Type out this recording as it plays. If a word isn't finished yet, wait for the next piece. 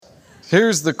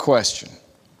Here's the question.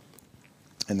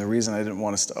 And the reason I didn't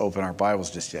want us to open our Bibles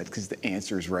just yet, because the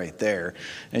answer is right there,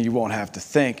 and you won't have to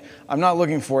think. I'm not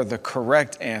looking for the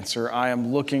correct answer. I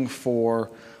am looking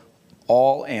for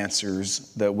all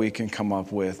answers that we can come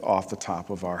up with off the top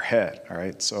of our head. All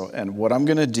right. So, and what I'm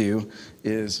going to do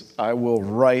is I will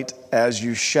write, as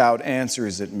you shout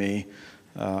answers at me,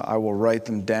 I will write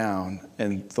them down.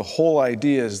 And the whole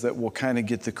idea is that we'll kind of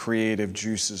get the creative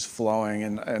juices flowing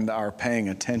and our paying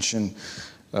attention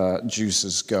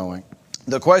juices going.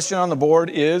 The question on the board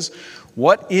is,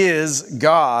 what is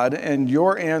God? And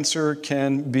your answer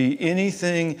can be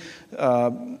anything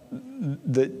that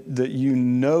you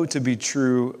know to be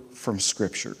true from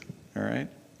Scripture. All right?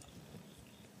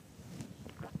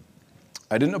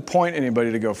 I didn't appoint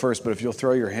anybody to go first, but if you'll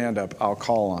throw your hand up, I'll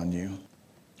call on you.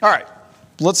 All right,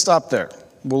 let's stop there.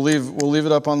 We'll leave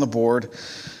it up on the board.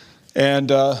 And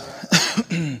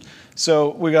so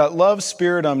we got love,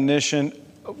 spirit, omniscient.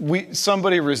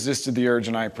 Somebody resisted the urge,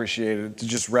 and I appreciated it, to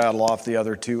just rattle off the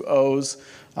other two O's: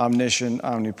 omniscient,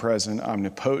 omnipresent,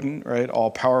 omnipotent, right?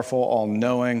 All powerful, all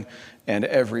knowing, and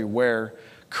everywhere.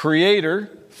 Creator,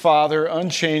 Father,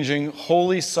 unchanging,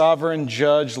 holy, sovereign,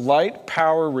 judge, light,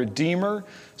 power, redeemer,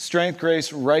 strength,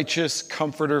 grace, righteous,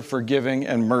 comforter, forgiving,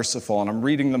 and merciful. And I'm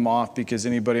reading them off because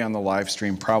anybody on the live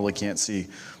stream probably can't see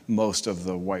most of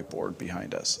the whiteboard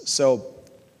behind us. So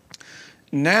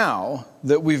now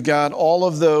that we've got all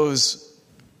of those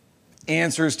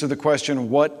answers to the question,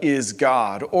 what is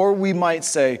God? Or we might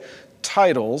say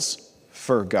titles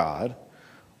for God.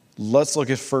 Let's look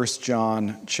at 1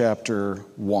 John chapter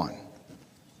 1.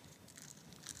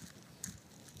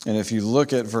 And if you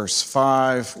look at verse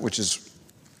 5, which is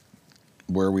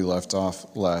where we left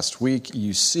off last week,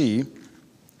 you see,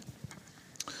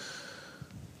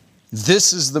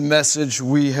 this is the message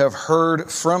we have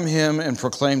heard from him and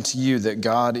proclaimed to you, that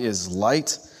God is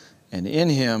light, and in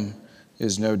him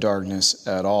is no darkness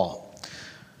at all.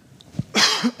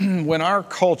 When our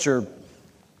culture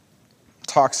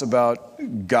talks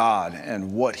about God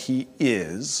and what he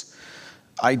is,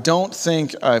 I don't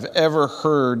think I've ever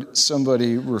heard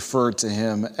somebody refer to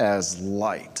him as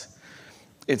light.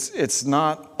 It's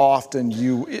not often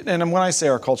and when I say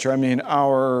our culture, I mean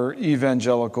our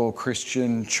evangelical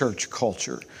Christian church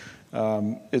culture.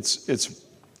 It's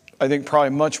I think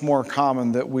probably much more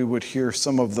common that we would hear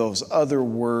some of those other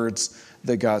words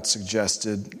that got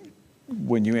suggested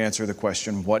when you answer the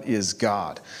question, what is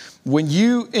God? When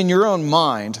you, in your own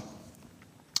mind,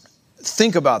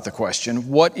 think about the question,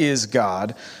 what is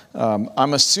God?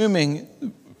 I'm assuming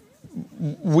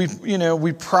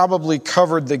we probably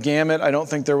covered the gamut. I don't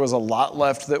think there was a lot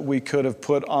left that we could have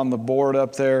put on the board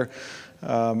up there.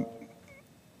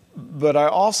 But I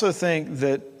also think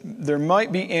that there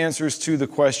might be answers to the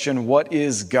question, what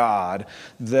is God?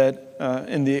 That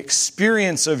in the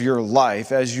experience of your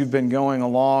life, as you've been going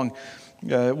along,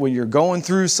 when you're going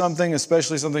through something,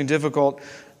 especially something difficult,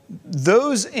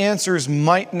 those answers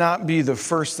might not be the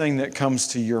first thing that comes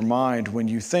to your mind when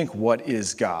you think, what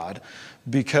is God?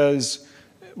 Because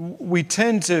we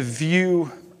tend to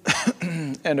view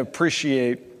and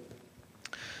appreciate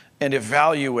and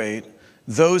evaluate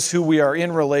those who we are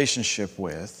in relationship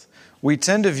with. We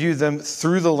tend to view them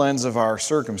through the lens of our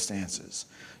circumstances.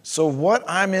 So what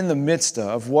I'm in the midst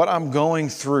of, what I'm going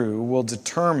through, will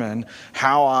determine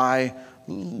how I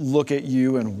look at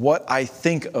you and what I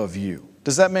think of you.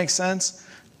 Does that make sense?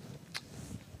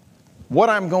 What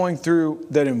I'm going through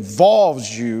that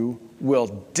involves you will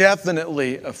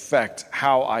definitely affect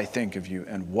how I think of you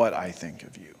and what I think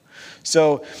of you.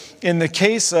 So in the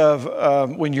case of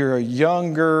when you're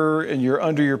younger and you're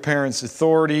under your parents'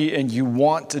 authority and you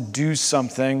want to do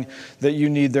something that you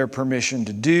need their permission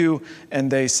to do,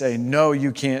 and they say, no,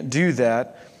 you can't do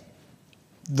that,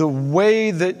 the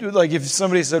way that, like if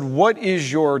somebody said, what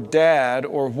is your dad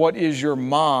or what is your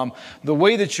mom, the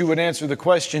way that you would answer the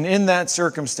question in that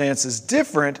circumstance is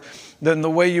different than the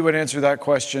way you would answer that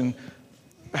question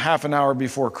half an hour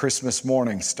before Christmas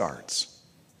morning starts.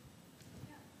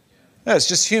 That's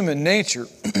just human nature.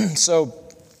 So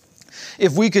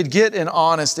if we could get an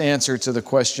honest answer to the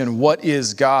question, what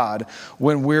is God,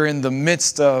 when we're in the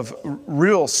midst of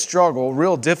real struggle,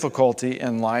 real difficulty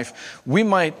in life, we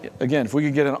might, again, if we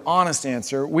could get an honest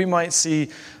answer, we might see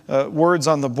words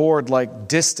on the board like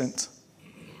distant,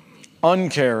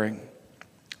 uncaring,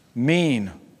 mean,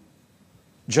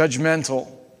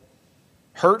 judgmental,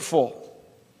 hurtful,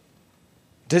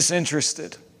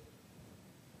 disinterested.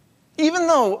 Even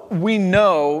though we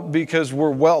know, because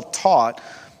we're well taught,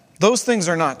 those things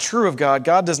are not true of God.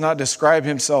 God does not describe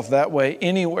himself that way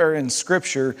anywhere in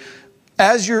Scripture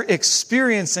as you're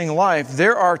experiencing life,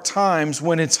 there are times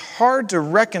when it's hard to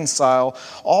reconcile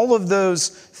all of those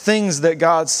things that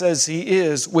God says He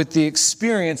is with the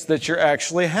experience that you're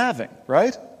actually having,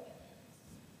 right?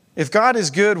 If God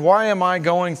is good, why am I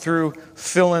going through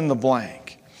fill in the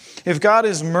blank? If God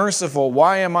is merciful,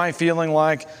 why am I feeling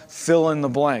like fill in the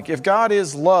blank? If God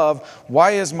is love,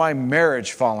 why is my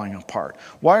marriage falling apart?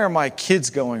 Why are my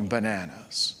kids going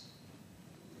bananas?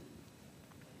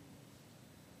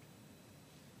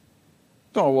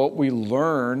 No, what we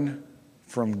learn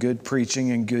from good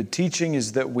preaching and good teaching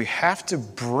is that we have to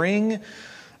bring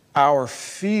our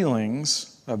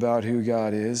feelings about who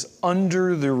God is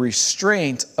under the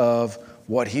restraint of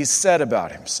what He's said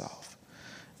about Himself.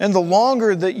 And the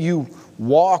longer that you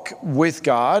walk with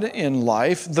God in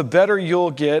life, the better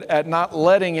you'll get at not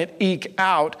letting it eke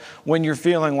out when you're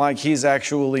feeling like He's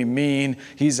actually mean,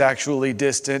 He's actually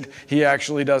distant, He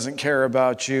actually doesn't care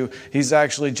about you, He's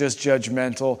actually just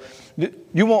judgmental.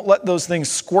 You won't let those things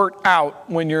squirt out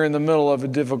when you're in the middle of a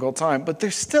difficult time, but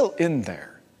they're still in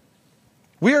there.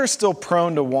 We are still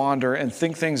prone to wander and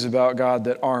think things about God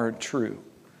that aren't true.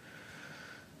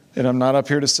 And I'm not up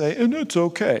here to say, and it's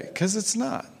okay, because it's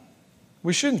not.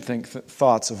 We shouldn't think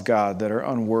thoughts of God that are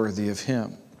unworthy of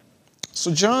Him.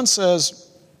 So John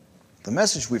says, the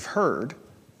message we've heard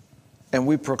and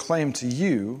we proclaim to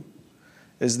you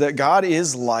is that God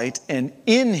is light and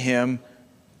in Him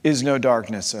is no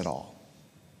darkness at all.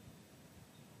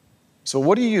 So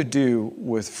what do you do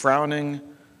with frowning,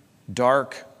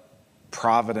 dark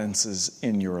providences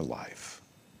in your life?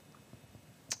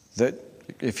 That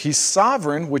if He's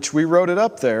sovereign, which we wrote it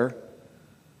up there,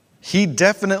 He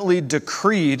definitely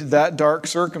decreed that dark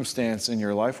circumstance in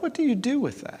your life. What do you do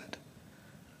with that?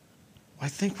 I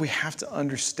think we have to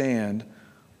understand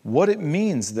what it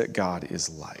means that God is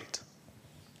light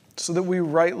so that we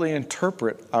rightly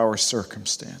interpret our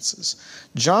circumstances.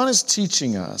 John is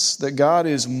teaching us that God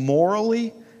is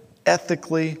morally,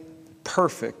 ethically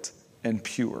perfect and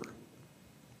pure.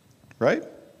 Right?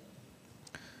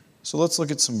 So let's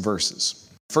look at some verses.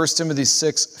 1 Timothy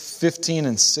 6, 15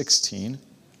 and 16.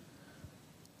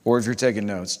 Or if you're taking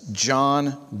notes, John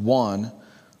 1,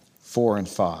 4 and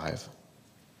 5.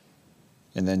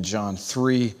 And then John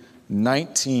 3,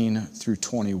 19 through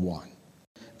 21.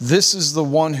 This is the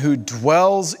one who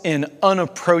dwells in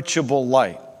unapproachable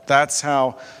light. That's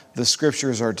how the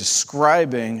scriptures are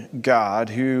describing God,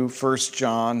 who 1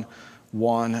 John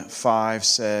 1, 5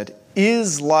 said,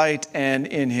 is light, and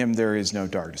in Him there is no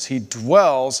darkness. He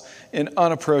dwells in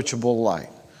unapproachable light.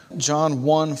 John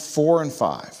 1, 4 and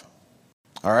 5.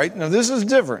 All right, now this is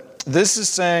different. This is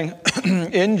saying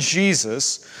in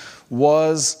Jesus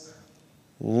was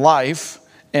life,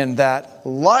 and that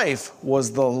life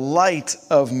was the light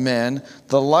of men.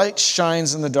 The light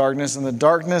shines in the darkness, and the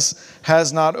darkness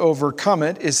has not overcome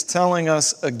it. Is telling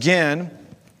us again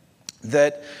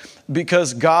that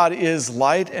because God is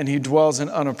light and He dwells in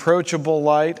unapproachable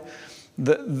light,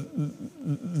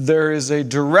 there is a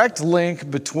direct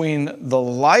link between the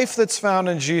life that's found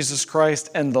in Jesus Christ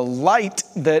and the light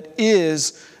that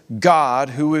is God,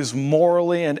 who is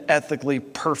morally and ethically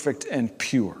perfect and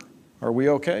pure. Are we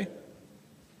okay?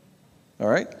 All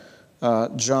right.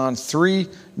 John 3,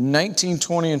 19,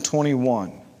 20, and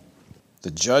 21.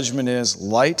 The judgment is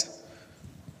light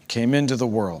came into the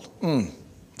world.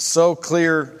 So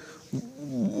clear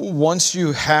once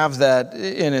you have that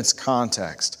in its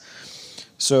context.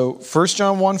 So 1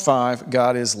 John 1, 5,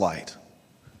 God is light.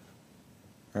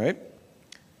 Right?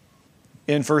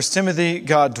 In 1 Timothy,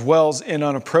 God dwells in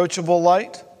unapproachable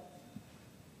light.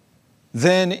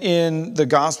 Then in the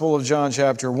Gospel of John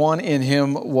chapter 1, in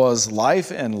Him was life,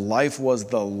 and life was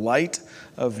the light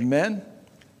of men.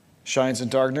 Shines in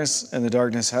darkness, and the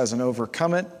darkness hasn't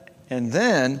overcome it. And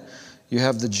then you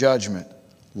have the judgment.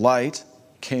 Light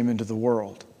came into the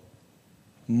world.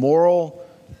 Moral,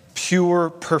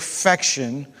 pure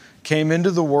perfection came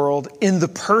into the world in the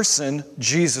person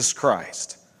Jesus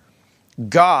Christ.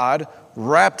 God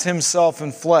wrapped Himself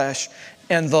in flesh,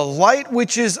 and the light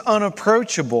which is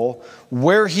unapproachable,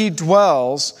 where He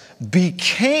dwells,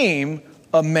 became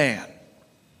a man.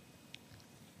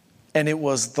 And it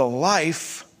was the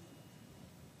life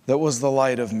that was the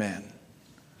light of men.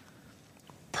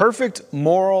 Perfect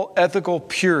moral, ethical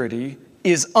purity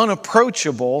is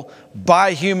unapproachable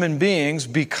by human beings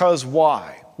because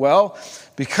why? Well,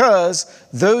 because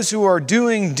those who are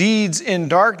doing deeds in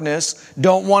darkness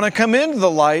don't want to come into the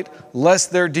light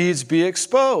lest their deeds be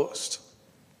exposed.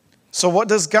 So what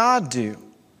does God do?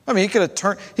 I mean, He could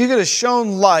have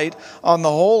shone light on the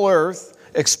whole earth,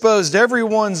 exposed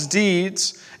everyone's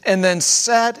deeds, and then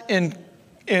sat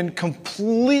in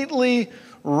completely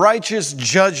righteous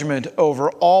judgment over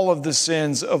all of the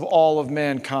sins of all of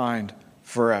mankind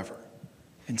forever.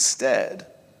 Instead,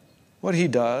 what he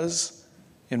does,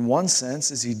 in one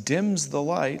sense, is he dims the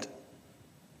light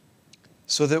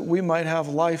so that we might have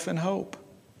life and hope.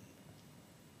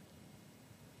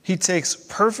 He takes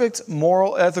perfect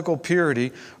moral, ethical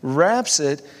purity, wraps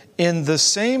it in the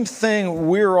same thing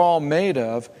we're all made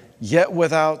of, yet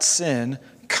without sin,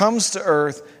 comes to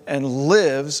earth and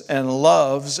lives and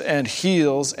loves and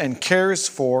heals and cares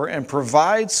for and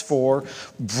provides for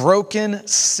broken,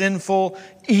 sinful,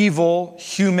 evil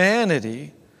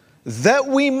humanity, that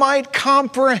we might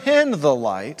comprehend the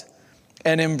light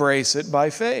and embrace it by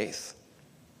faith.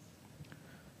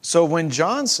 So when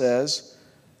John says,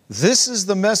 this is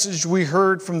the message we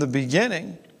heard from the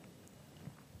beginning,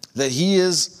 that he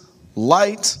is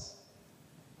light,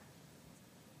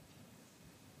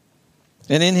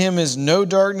 and in him is no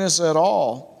darkness at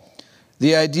all.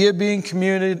 The idea being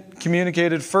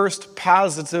communicated first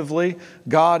positively,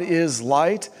 God is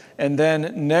light, and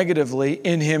then negatively,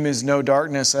 in him is no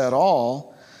darkness at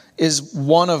all, is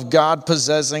one of God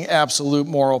possessing absolute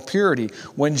moral purity.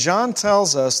 When John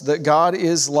tells us that God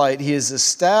is light, he is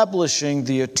establishing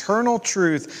the eternal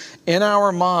truth in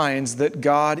our minds that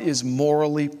God is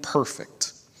morally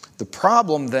perfect. The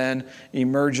problem then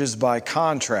emerges by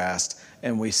contrast,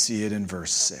 and we see it in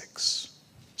verse 6.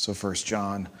 So 1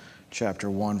 John chapter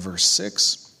 1, verse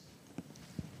 6.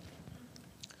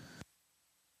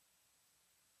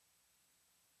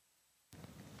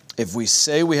 If we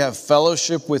say we have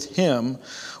fellowship with him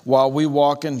while we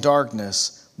walk in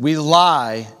darkness, we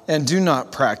lie and do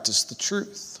not practice the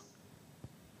truth.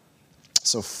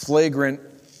 So flagrant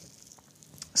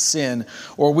sin,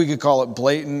 or we could call it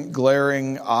blatant,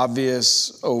 glaring,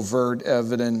 obvious, overt,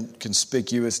 evident,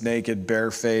 conspicuous, naked,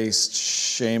 barefaced,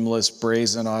 shameless,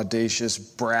 brazen, audacious,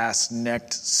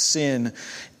 brass-necked sin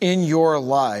in your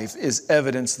life is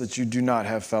evidence that you do not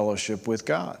have fellowship with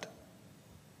God.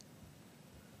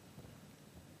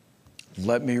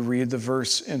 Let me read the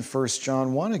verse in 1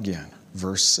 John 1 again,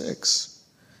 verse 6.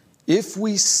 If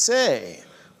we say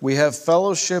we have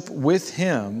fellowship with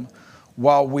him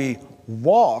while we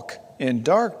walk in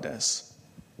darkness,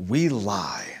 we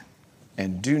lie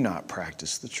and do not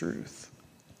practice the truth.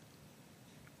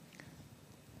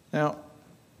 Now,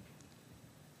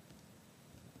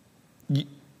 you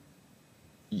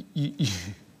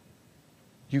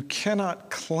cannot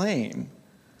claim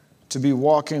to be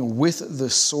walking with the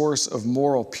source of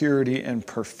moral purity and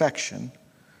perfection,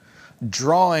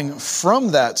 drawing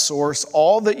from that source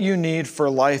all that you need for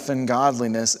life and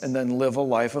godliness, and then live a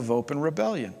life of open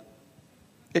rebellion.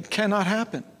 It cannot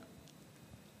happen.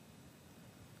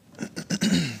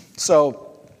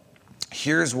 So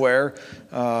here's where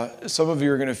some of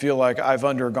you are going to feel like I've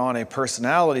undergone a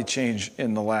personality change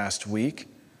in the last week.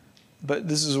 But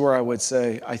this is where I would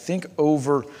say, I think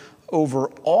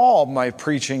overall my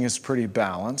preaching is pretty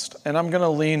balanced. And I'm going to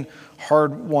lean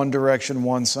hard one direction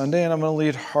one Sunday, and I'm going to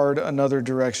lean hard another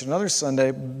direction another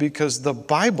Sunday, because the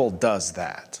Bible does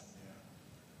that.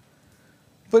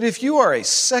 But if you are a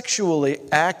sexually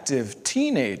active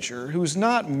teenager who's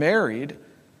not married,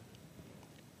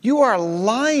 you are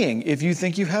lying if you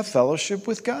think you have fellowship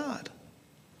with God.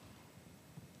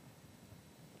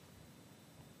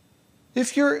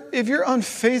 If you're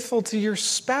unfaithful to your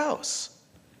spouse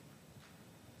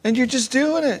and you're just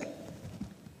doing it,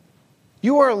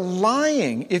 you are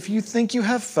lying if you think you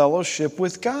have fellowship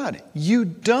with God. You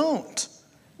don't.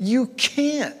 You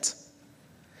can't.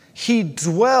 He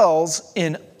dwells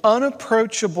in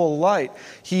unapproachable light.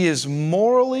 He is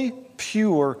morally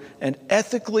pure and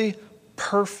ethically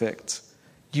perfect.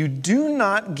 You do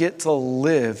not get to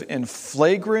live in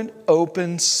flagrant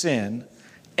open sin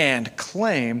and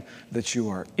claim that you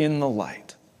are in the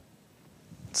light.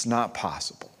 It's not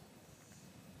possible.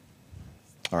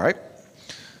 All right?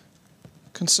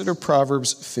 Consider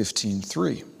Proverbs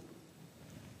 15:3.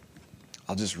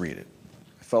 I'll just read it.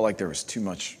 I felt like there was too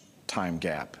much time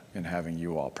gap in having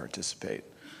you all participate.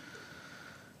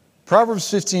 Proverbs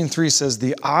 15:3 says,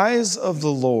 "The eyes of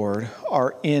the Lord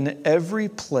are in every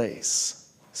place,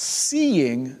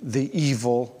 seeing the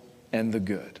evil and the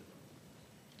good."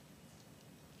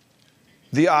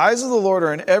 The eyes of the Lord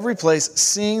are in every place,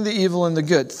 seeing the evil and the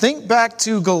good. Think back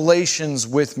to Galatians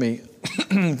with me,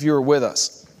 if you were with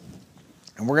us.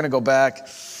 And we're going to go back,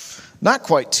 not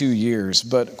quite 2 years,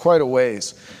 but quite a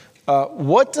ways.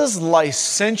 What does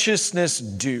licentiousness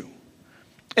do?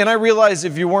 And I realize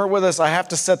if you weren't with us, I have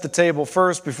to set the table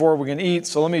first before we can eat.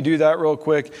 So let me do that real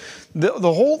quick.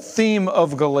 The whole theme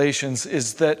of Galatians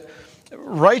is that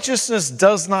righteousness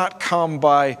does not come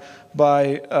by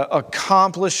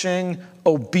accomplishing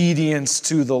obedience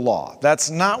to the law. That's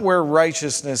not where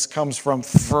righteousness comes from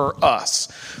for us.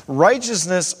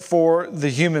 Righteousness for the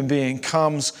human being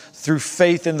comes through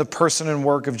faith in the person and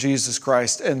work of Jesus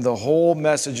Christ and the whole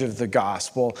message of the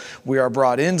gospel. We are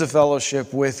brought into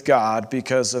fellowship with God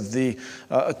because of the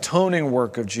atoning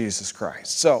work of Jesus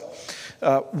Christ. So,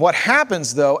 what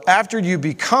happens, though, after you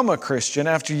become a Christian,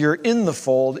 after you're in the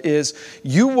fold, is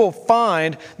you will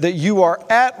find that you are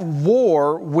at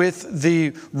war with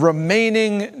the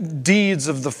remaining deeds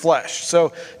of the flesh.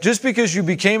 So just because you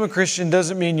became a Christian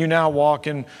doesn't mean you now walk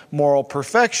in moral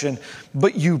perfection,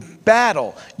 but you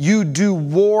battle. You do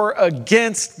war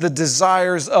against the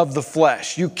desires of the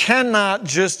flesh. You cannot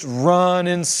just run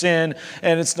in sin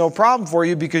and it's no problem for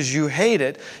you because you hate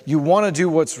it. You want to do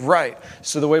what's right.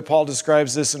 So the way Paul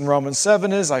describes this in Romans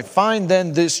 7 is, I find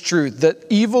then this truth, that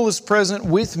evil is present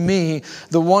with me,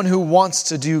 the one who wants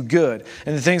to do good.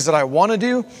 And the things that I want to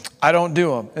do, I don't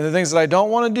do them. And the things that I don't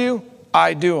want to do,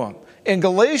 I do them. In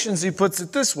Galatians, he puts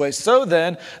it this way: so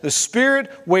then, the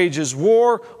Spirit wages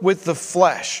war with the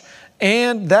flesh.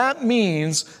 And that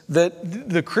means that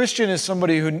the Christian is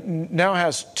somebody who now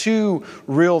has two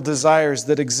real desires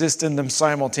that exist in them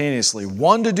simultaneously.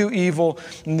 One to do evil,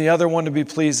 and the other one to be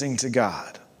pleasing to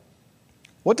God.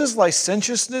 What does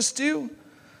licentiousness do?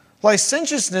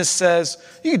 Licentiousness says,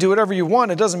 you can do whatever you want.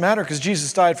 It doesn't matter because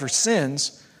Jesus died for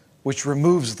sins, which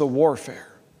removes the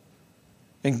warfare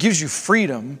and gives you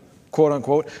freedom, quote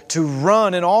unquote, to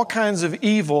run in all kinds of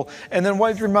evil and then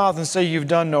wipe your mouth and say you've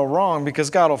done no wrong because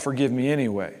God will forgive me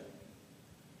anyway.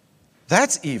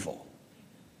 That's evil.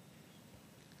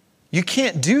 You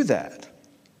can't do that.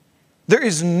 There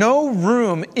is no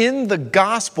room in the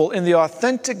gospel, in the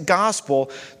authentic gospel,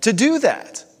 to do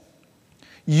that.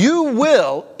 You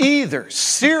will either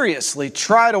seriously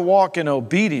try to walk in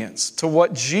obedience to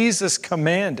what Jesus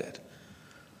commanded,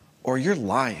 or you're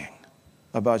lying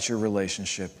about your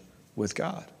relationship with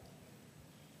God.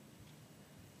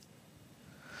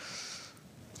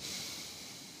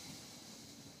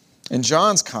 In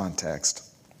John's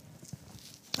context,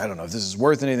 I don't know if this is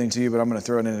worth anything to you, but I'm going to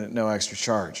throw it in at no extra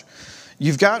charge.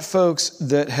 You've got folks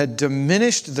that had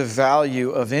diminished the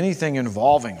value of anything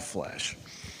involving flesh.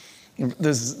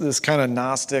 This kind of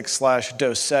Gnostic /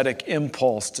 docetic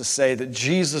impulse to say that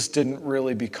Jesus didn't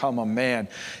really become a man.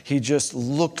 He just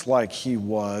looked like he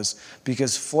was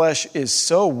because flesh is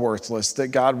so worthless that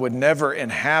God would never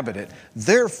inhabit it.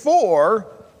 Therefore,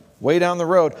 way down the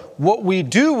road, what we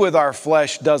do with our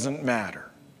flesh doesn't matter.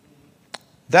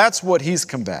 That's what he's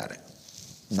combating.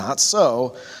 Not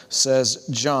so, says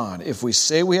John. If we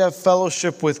say we have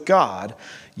fellowship with God,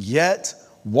 yet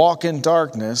walk in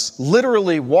darkness.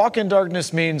 Literally, walk in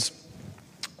darkness means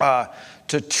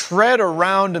to tread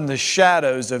around in the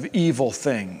shadows of evil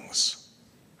things.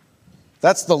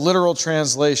 That's the literal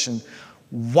translation.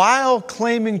 While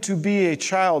claiming to be a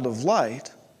child of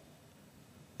light,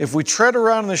 if we tread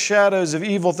around in the shadows of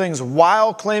evil things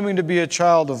while claiming to be a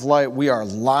child of light, we are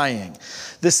lying.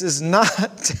 This is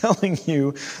not telling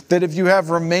you that if you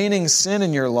have remaining sin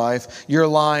in your life, you're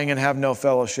lying and have no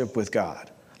fellowship with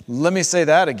God. Let me say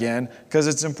that again because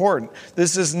it's important.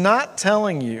 This is not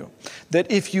telling you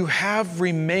that if you have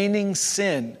remaining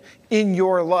sin in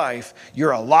your life,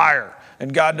 you're a liar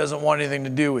and God doesn't want anything to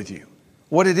do with you.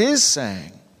 What it is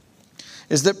saying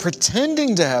is that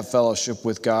pretending to have fellowship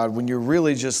with God when you're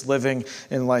really just living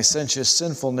in licentious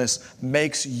sinfulness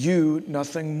makes you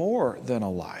nothing more than a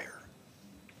liar.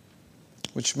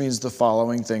 Which means the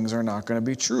following things are not going to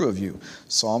be true of you.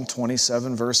 Psalm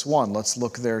 27, verse 1. Let's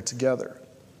look there together.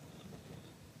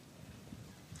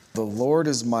 The Lord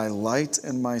is my light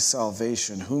and my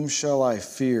salvation. Whom shall I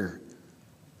fear?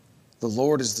 The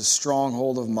Lord is the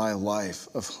stronghold of my life.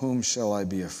 Of whom shall I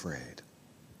be afraid?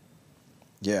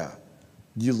 Yeah.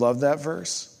 You love that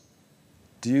verse?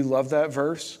 Do you love that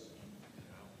verse?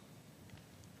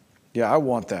 Yeah, I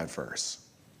want that verse.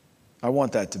 I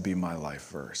want that to be my life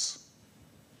verse.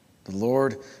 The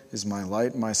Lord is my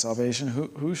light and my salvation.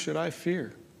 Who should I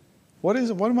fear? What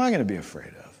am I going to be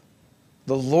afraid of?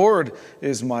 The Lord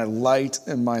is my light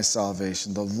and my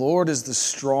salvation. The Lord is the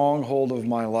stronghold of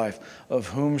my life. Of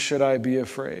whom should I be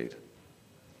afraid?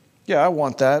 Yeah, I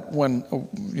want that when,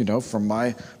 from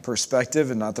my perspective,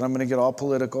 and not that I'm going to get all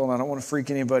political and I don't want to freak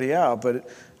anybody out, but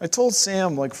I told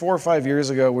Sam like 4 or 5 years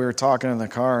ago, we were talking in the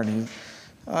car and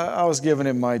I was giving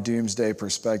him my doomsday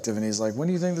perspective and he's like, when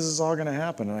do you think this is all going to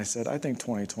happen? And I said, I think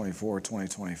 2024,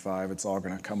 2025, it's all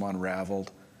going to come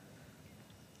unraveled.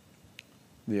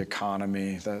 The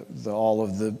economy, all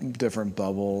of the different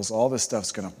bubbles, all this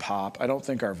stuff's going to pop. I don't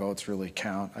think our votes really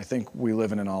count. I think we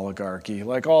live in an oligarchy.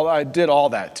 I did all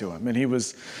that to him, and he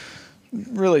was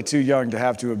really too young to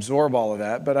have to absorb all of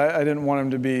that, but I didn't want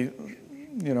him to be,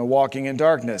 walking in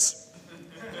darkness.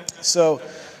 So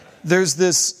there's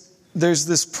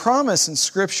this promise in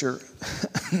Scripture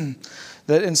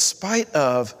that in spite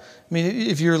of,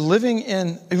 if you're living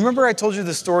in, remember I told you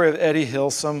the story of Eddie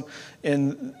Hilsum,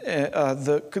 in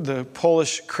the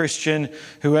Polish Christian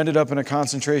who ended up in a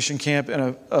concentration camp,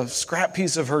 and a scrap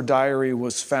piece of her diary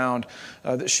was found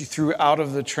that she threw out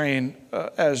of the train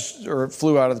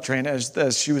flew out of the train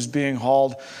as she was being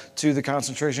hauled to the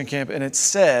concentration camp. And it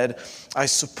said, "I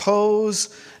suppose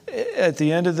at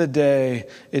the end of the day,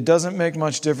 it doesn't make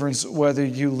much difference whether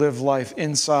you live life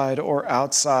inside or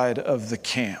outside of the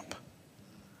camp."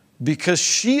 Because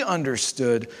she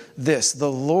understood this: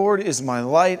 the Lord is my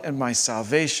light and my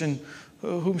salvation.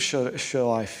 Whom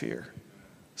shall I fear?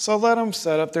 So let them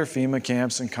set up their FEMA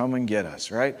camps and come and get us,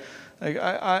 right?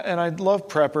 I love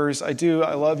preppers. I do.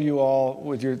 I love you all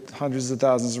with your hundreds of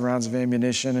thousands of rounds of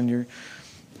ammunition and your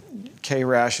K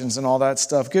rations and all that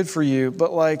stuff. Good for you.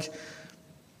 But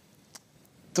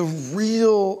the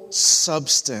real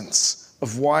substance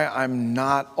of why I'm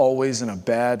not always in a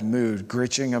bad mood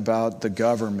gritching about the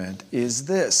government is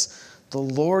this: the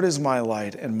Lord is my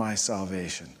light and my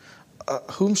salvation.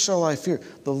 Whom shall I fear?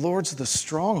 The Lord's the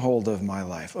stronghold of my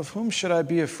life. Of whom should I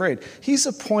be afraid? He's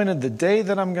appointed the day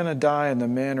that I'm going to die and the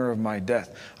manner of my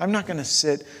death. I'm not going to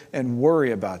sit and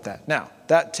worry about that. Now,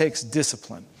 that takes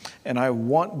discipline. And I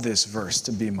want this verse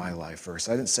to be my life verse.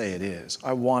 I didn't say it is.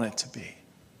 I want it to be.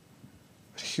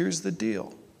 But here's the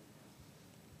deal.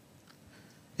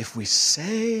 If we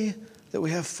say that we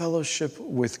have fellowship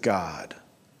with God,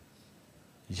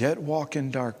 yet walk in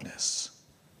darkness,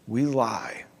 we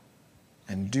lie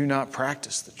and do not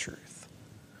practice the truth.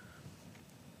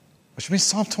 Which means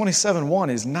Psalm 27:1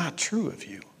 is not true of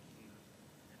you.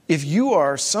 If you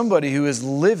are somebody who is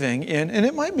living in, and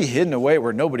it might be hidden away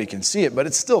where nobody can see it, but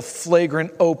it's still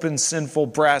flagrant, open, sinful,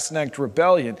 brass-necked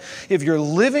rebellion. If you're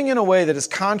living in a way that is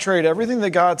contrary to everything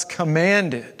that God's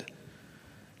commanded,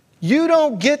 you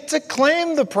don't get to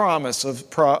claim the promise of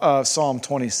Psalm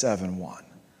 27:1.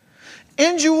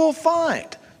 And you will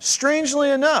find,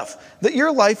 strangely enough, that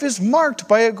your life is marked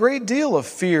by a great deal of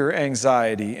fear,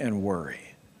 anxiety, and worry.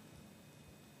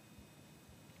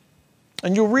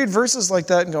 And you'll read verses like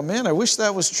that and go, man, I wish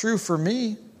that was true for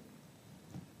me.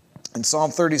 In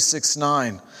Psalm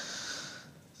 36:9,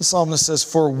 the psalmist says,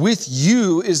 "For with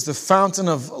you is the fountain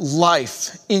of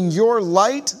life. In your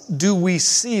light do we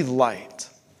see light."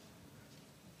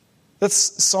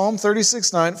 That's Psalm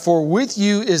 36:9. "For with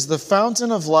you is the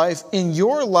fountain of life. In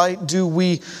your light do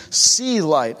we see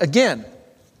light." Again,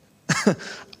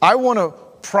 I want to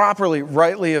properly,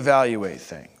 rightly evaluate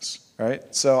things, right?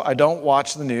 So I don't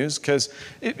watch the news, because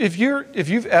if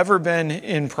you've ever been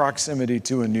in proximity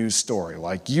to a news story,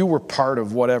 like you were part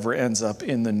of whatever ends up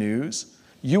in the news,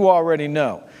 you already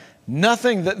know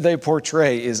nothing that they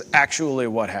portray is actually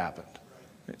what happened.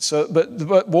 So,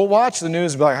 but we'll watch the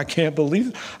news and be like, I can't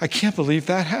believe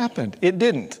that happened. It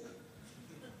didn't.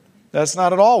 That's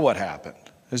not at all what happened.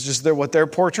 It's just what they're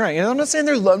portraying. And I'm not saying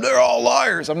they're all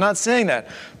liars. I'm not saying that.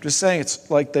 I'm just saying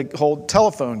it's like the whole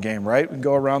telephone game, right? We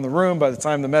go around the room. By the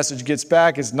time the message gets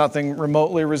back, it's nothing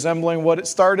remotely resembling what it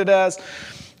started as.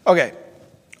 Okay,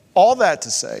 all that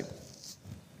to say,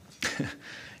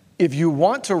 if you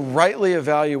want to rightly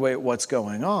evaluate what's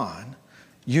going on,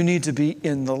 you need to be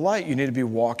in the light. You need to be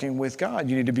walking with God.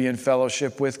 You need to be in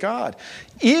fellowship with God.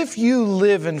 If you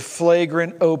live in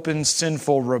flagrant, open,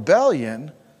 sinful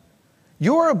rebellion,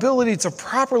 your ability to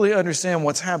properly understand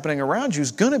what's happening around you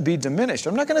is going to be diminished.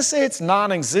 I'm not going to say it's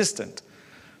non-existent,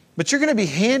 but you're going to be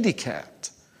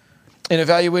handicapped in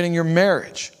evaluating your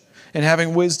marriage and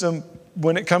having wisdom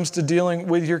when it comes to dealing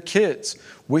with your kids,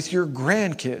 with your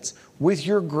grandkids, with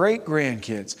your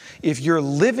great-grandkids. If you're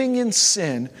living in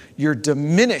sin, you're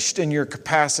diminished in your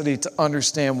capacity to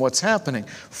understand what's happening.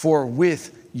 For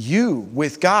with you,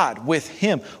 with God, with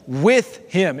Him,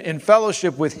 in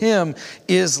fellowship with Him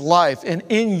is life. And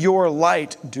in your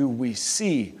light do we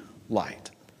see light.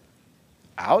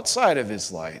 Outside of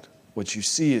His light, what you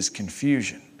see is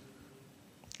confusion.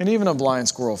 And even a blind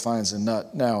squirrel finds a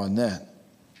nut now and then.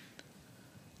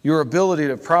 Your ability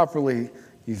to properly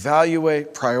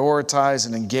evaluate, prioritize,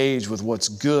 and engage with what's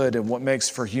good and what makes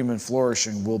for human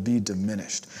flourishing will be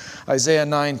diminished. Isaiah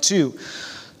 9:2,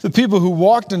 "The people who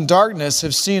walked in darkness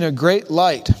have seen a great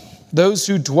light. Those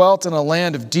who dwelt in a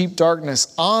land of deep darkness,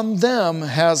 on them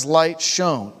has light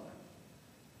shone."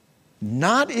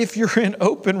 Not if you're in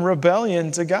open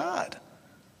rebellion to God.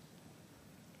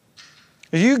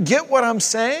 Do you get what I'm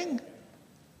saying?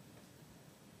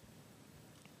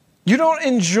 You don't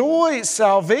enjoy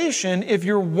salvation if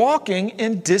you're walking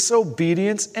in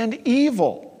disobedience and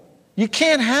evil. You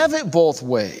can't have it both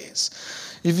ways.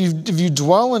 If you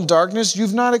dwell in darkness,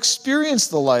 you've not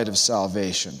experienced the light of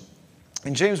salvation.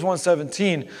 In James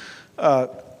 1:17,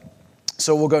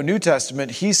 so we'll go New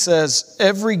Testament, he says,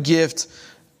 every good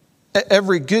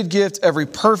gift, every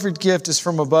perfect gift is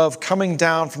from above, coming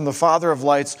down from the Father of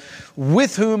lights,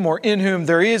 with whom or in whom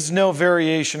there is no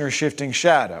variation or shifting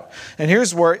shadow. And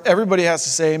here's where everybody has to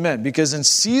say amen. Because in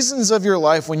seasons of your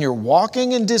life, when you're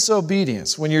walking in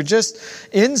disobedience, when you're just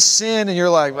in sin and you're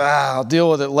like, I'll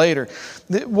deal with it later,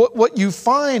 what you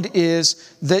find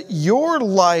is that your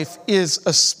life is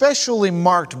especially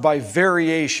marked by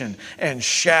variation and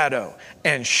shadow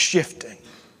and shifting.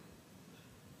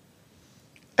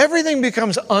 Everything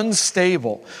becomes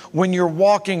unstable when you're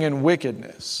walking in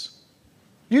wickedness.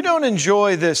 You don't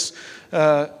enjoy this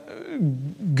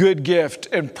good gift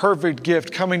and perfect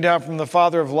gift coming down from the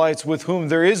Father of lights, with whom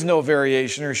there is no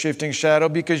variation or shifting shadow,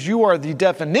 because you are the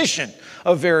definition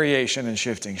of variation and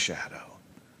shifting shadow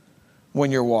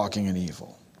when you're walking in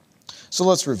evil. So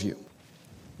let's review.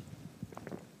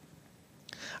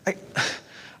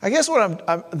 I guess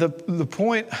what the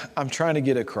point I'm trying to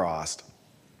get across,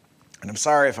 and I'm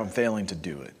sorry if I'm failing to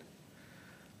do it,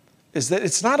 is that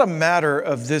it's not a matter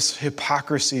of this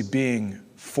hypocrisy being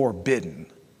forbidden.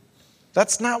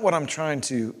 That's not what I'm trying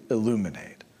to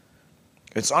illuminate.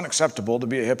 It's unacceptable to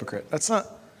be a hypocrite. That's not.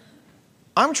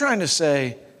 I'm trying to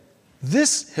say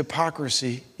this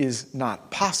hypocrisy is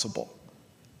not possible.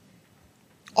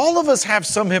 All of us have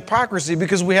some hypocrisy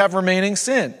because we have remaining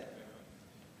sin.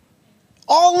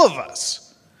 All of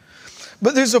us.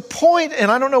 But there's a point,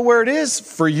 and I don't know where it is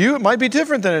for you. It might be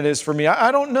different than it is for me.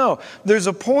 I don't know. There's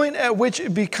a point at which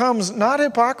it becomes not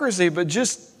hypocrisy, but you're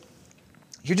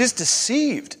just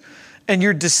deceived. And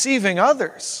you're deceiving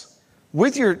others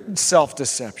with your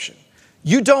self-deception.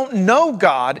 You don't know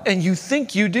God, and you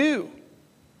think you do.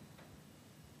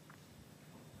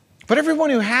 But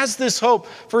everyone who has this hope,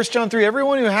 1 John 3,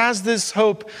 everyone who has this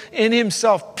hope in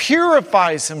himself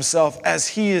purifies himself as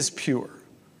he is pure.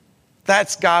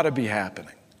 That's got to be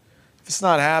happening. If it's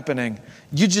not happening,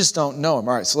 you just don't know him.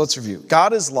 All right, so let's review.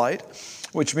 God is light,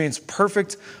 which means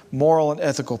perfect moral and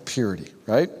ethical purity,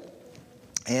 right?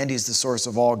 And he's the source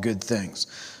of all good things.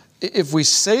 If we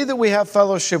say that we have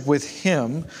fellowship with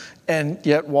him and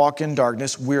yet walk in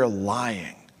darkness, we're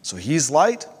lying. So he's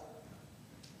light.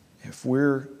 If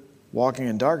we're walking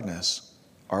in darkness,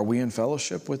 are we in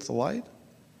fellowship with the light?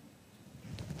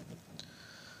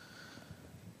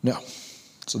 No.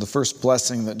 So the first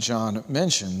blessing that John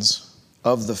mentions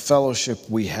of the fellowship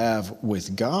we have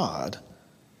with God,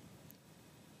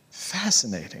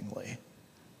 fascinatingly,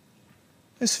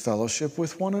 is fellowship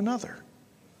with one another.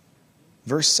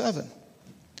 Verse 7.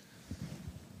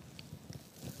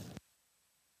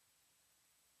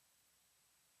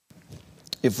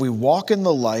 If we walk in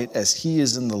the light as he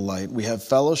is in the light, we have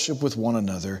fellowship with one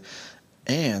another,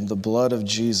 and the blood of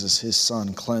Jesus, his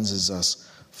Son, cleanses us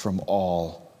from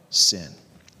all sin.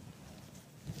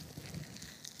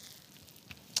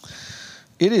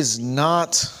 It is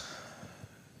not...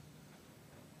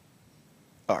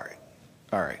 All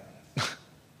right.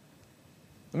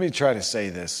 Let me try to say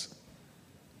this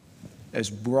as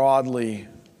broadly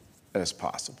as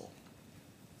possible.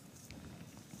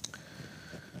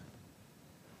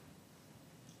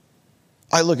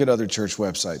 I look at other church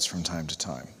websites from time to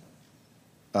time,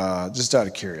 just out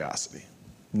of curiosity.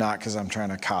 Not because I'm trying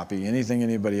to copy anything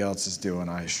anybody else is doing,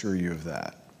 I assure you of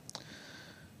that.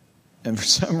 And for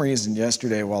some reason,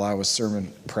 yesterday while I was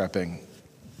sermon prepping,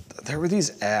 there were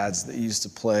these ads that used to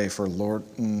play for Lord,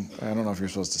 I don't know if you're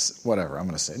supposed to say, whatever, I'm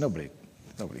going to say, nobody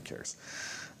cares.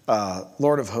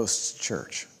 Lord of Hosts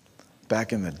Church,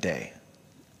 back in the day.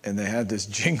 And they had this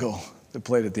jingle that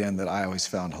played at the end that I always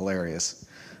found hilarious.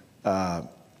 And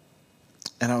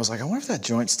I was like, I wonder if that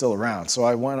joint's still around. So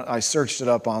I searched it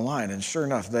up online, and sure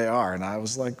enough, they are. And I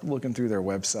was like looking through their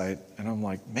website, and I'm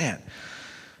like, man,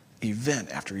 event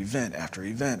after event after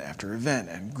event after event,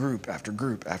 and group after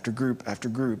group after group after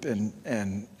group,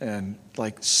 and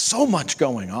like so much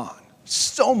going on.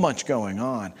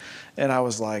 And I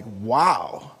was like,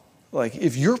 wow, like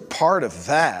if you're part of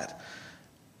that,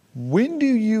 when do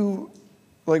you,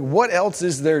 like what else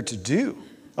is there to do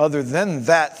other than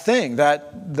that thing,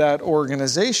 that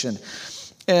organization?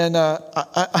 And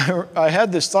I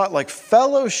had this thought, like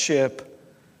fellowship,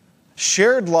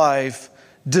 shared life,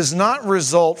 does not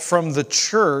result from the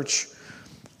church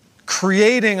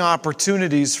creating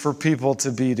opportunities for people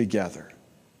to be together.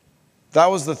 That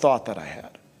was the thought that I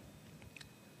had.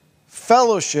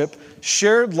 Fellowship,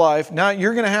 shared life. Now,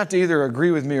 you're going to have to either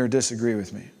agree with me or disagree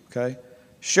with me. Okay?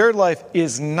 Shared life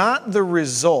is not the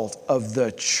result of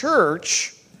the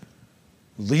church,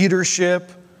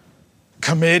 leadership,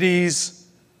 committees,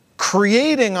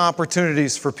 creating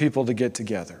opportunities for people to get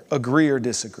together. Agree or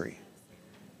disagree?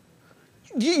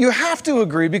 You have to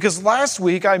agree, because last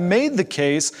week I made the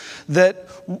case that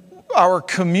our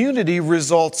community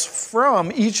results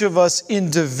from each of us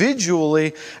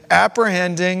individually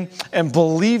apprehending and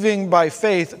believing by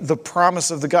faith the promise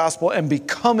of the gospel and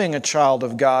becoming a child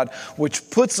of God, which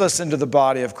puts us into the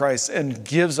body of Christ and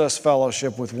gives us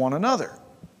fellowship with one another.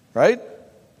 Right?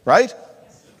 Right?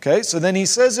 Okay, so then he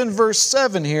says in verse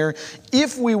 7 here,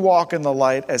 if we walk in the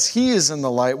light as he is in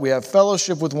the light, we have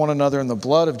fellowship with one another, and the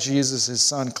blood of Jesus, his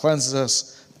son,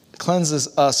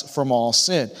 cleanses us from all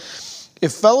sin.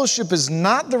 If fellowship is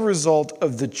not the result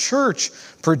of the church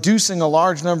producing a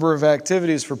large number of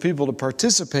activities for people to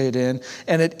participate in,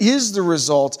 and it is the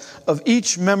result of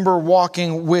each member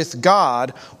walking with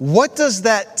God, what does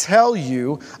that tell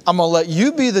you? I'm going to let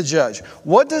you be the judge.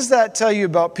 What does that tell you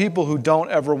about people who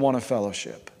don't ever want a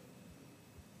fellowship?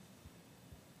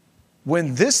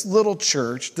 When this little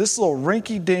church, this little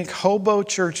rinky-dink hobo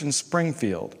church in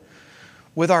Springfield,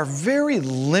 with our very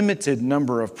limited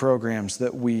number of programs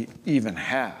that we even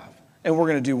have, and we're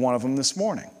going to do one of them this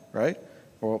morning, right?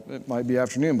 Well, it might be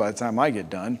afternoon by the time I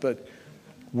get done, but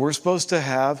we're supposed to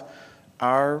have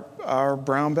our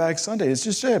brown bag Sunday. It's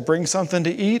just bring something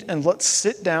to eat and let's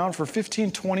sit down for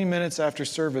 15, 20 minutes after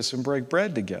service and break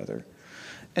bread together.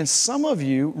 And some of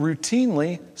you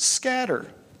routinely scatter.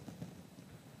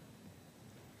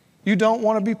 You don't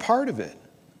want to be part of it.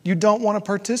 You don't want to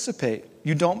participate.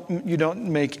 You don't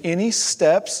make any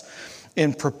steps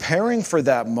in preparing for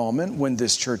that moment when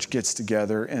this church gets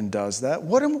together and does that.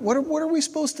 What are we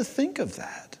supposed to think of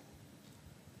that?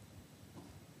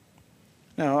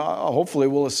 Now, hopefully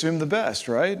we'll assume the best,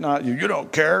 right? Not you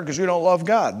don't care because you don't love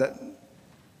God.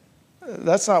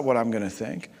 That's not what I'm going to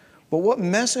think. But what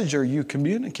message are you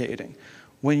communicating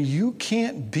when you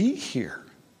can't be here?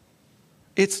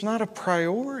 It's not a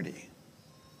priority.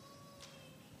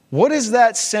 What is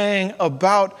that saying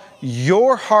about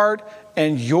your heart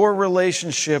and your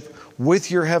relationship with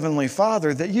your Heavenly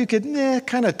Father that you could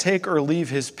kind of take or leave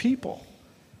His people?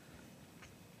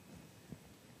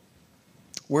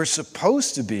 We're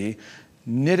supposed to be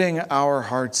knitting our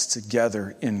hearts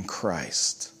together in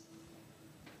Christ.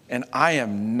 And I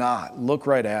am not, look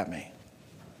right at me,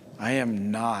 I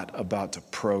am not about to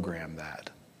program that.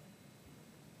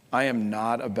 I am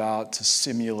not about to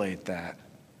simulate that.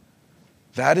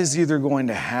 That is either going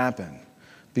to happen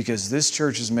because this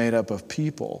church is made up of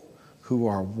people who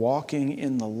are walking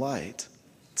in the light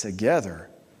together,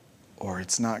 or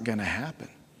it's not going to happen.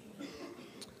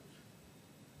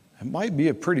 It might be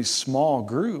a pretty small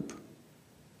group.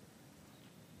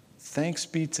 Thanks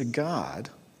be to God,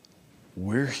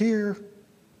 we're here.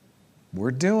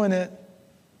 We're doing it.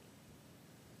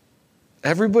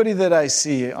 Everybody that I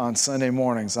see on Sunday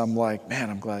mornings, I'm like, man,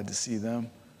 I'm glad to see them.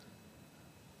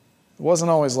 It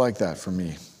wasn't always like that for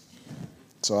me.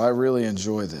 So I really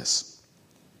enjoy this.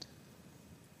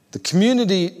 The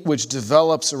community which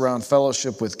develops around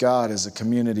fellowship with God is a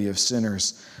community of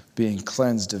sinners being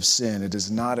cleansed of sin. It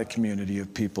is not a community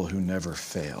of people who never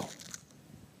fail.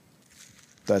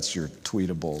 That's your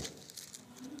tweetable,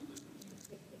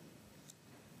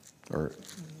 or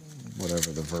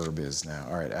whatever the verb is now.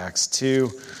 All right, Acts 2,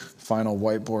 final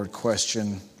whiteboard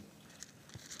question.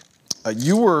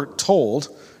 You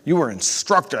were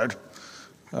instructed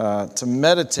to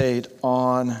meditate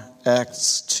on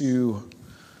Acts 2,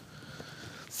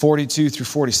 42 through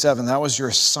 47. That was your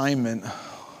assignment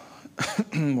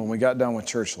when we got done with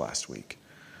church last week.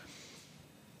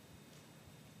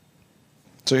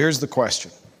 So here's the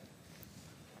question.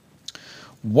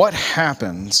 What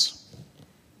happens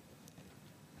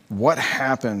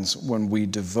when we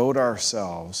devote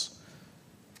ourselves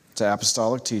to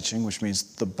apostolic teaching, which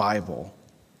means the Bible,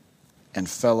 and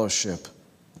fellowship,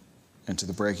 and to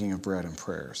the breaking of bread and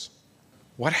prayers?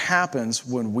 What happens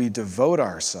when we devote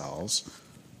ourselves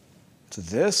to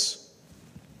this,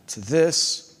 to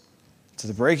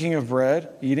the breaking of bread,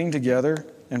 eating together,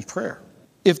 and prayer?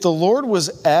 If the Lord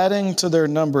was adding to their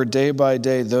number day by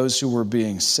day those who were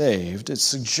being saved, it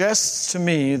suggests to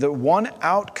me that one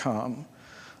outcome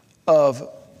of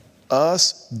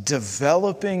us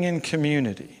developing in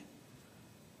community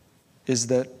is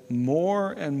that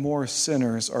more and more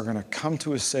sinners are going to come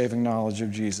to a saving knowledge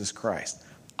of Jesus Christ.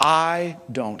 I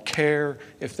don't care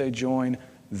if they join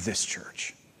this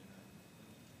church.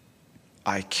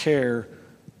 I care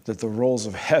that the rolls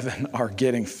of heaven are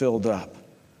getting filled up.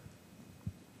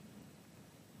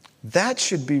 That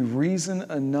should be reason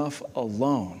enough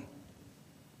alone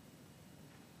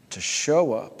to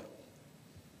show up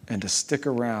and to stick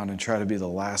around and try to be the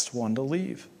last one to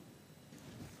leave.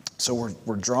 So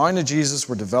we're drawing to Jesus,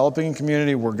 we're developing in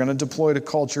community, we're going to deploy to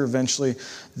culture eventually.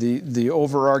 The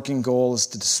overarching goal is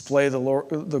to display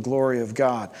the glory of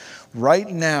God. Right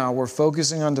now, we're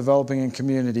focusing on developing in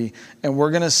community, and we're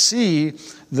going to see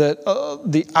that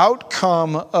the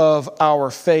outcome of our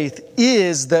faith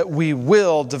is that we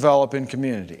will develop in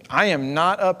community. I am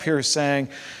not up here saying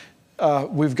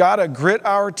we've got to grit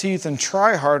our teeth and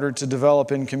try harder to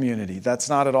develop in community. That's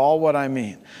not at all what I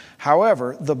mean.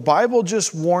 However, the Bible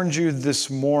just warned you this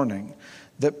morning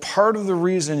that part of the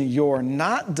reason you're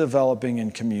not developing in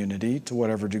community, to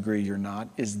whatever degree you're not,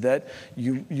 is that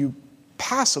you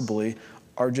possibly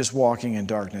are just walking in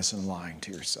darkness and lying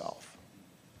to yourself.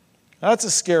 That's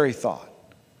a scary thought.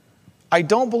 I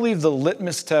don't believe the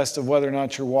litmus test of whether or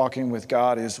not you're walking with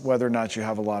God is whether or not you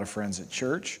have a lot of friends at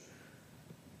church.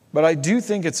 But I do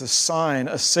think it's a sign,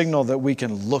 a signal that we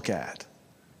can look at.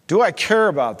 Do I care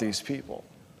about these people?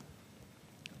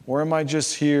 Or am I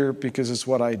just here because it's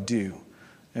what I do?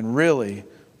 And really,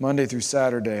 Monday through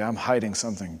Saturday, I'm hiding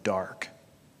something dark.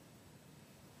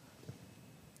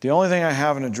 The only thing I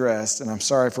haven't addressed, and I'm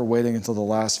sorry for waiting until the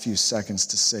last few seconds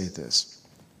to say this,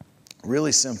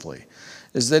 really simply,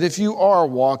 is that if you are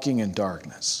walking in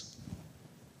darkness,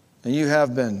 and you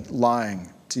have been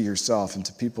lying to yourself and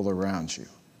to people around you,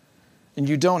 and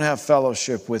you don't have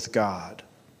fellowship with God,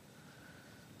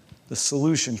 the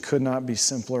solution could not be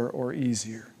simpler or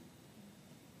easier.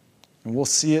 And we'll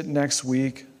see it next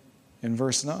week in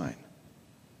verse 9.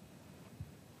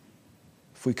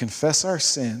 If we confess our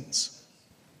sins,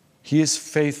 He is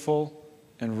faithful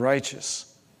and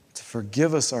righteous to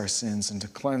forgive us our sins and to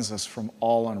cleanse us from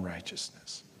all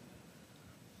unrighteousness.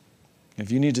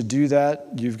 If you need to do that,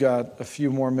 you've got a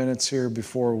few more minutes here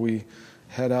before we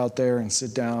head out there and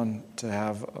sit down to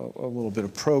have a little bit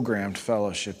of programmed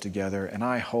fellowship together. And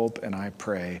I hope and I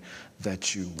pray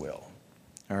that you will.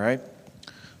 All right?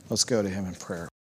 Let's go to Him in prayer.